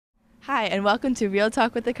Hi, and welcome to Real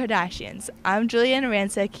Talk with the Kardashians. I'm Giuliana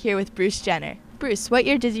Rancic here with Bruce Jenner. Bruce, what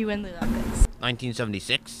year did you win the Olympics?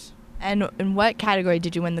 1976. And in what category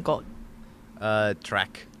did you win the gold?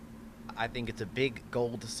 Track. I think it's a big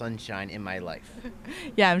gold sunshine in my life.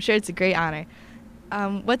 Yeah, I'm sure it's a great honor.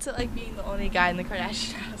 What's it like being the only guy in the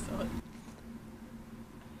Kardashian household?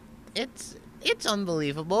 It's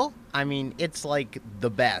unbelievable. I mean, it's like the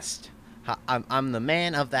best. I'm the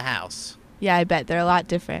man of the house. Yeah, I bet. They're a lot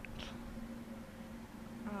different.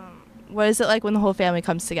 What is it like when the whole family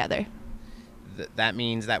comes together? That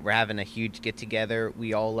means that we're having a huge get-together.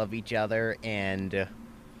 We all love each other, and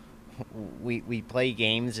we play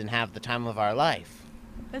games and have the time of our life.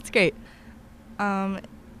 That's great. Let's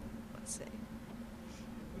see.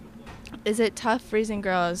 Is it tough raising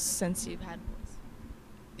girls since you've had boys?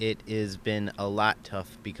 It has been a lot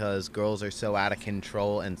tough because girls are so out of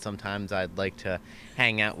control, and sometimes I'd like to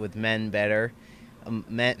hang out with men better.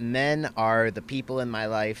 Men are the people in my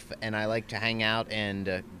life, and I like to hang out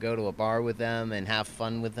and go to a bar with them and have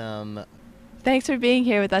fun with them. Thanks for being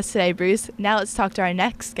here with us today, Bruce. Now let's talk to our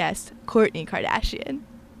next guest, Courtney Kardashian.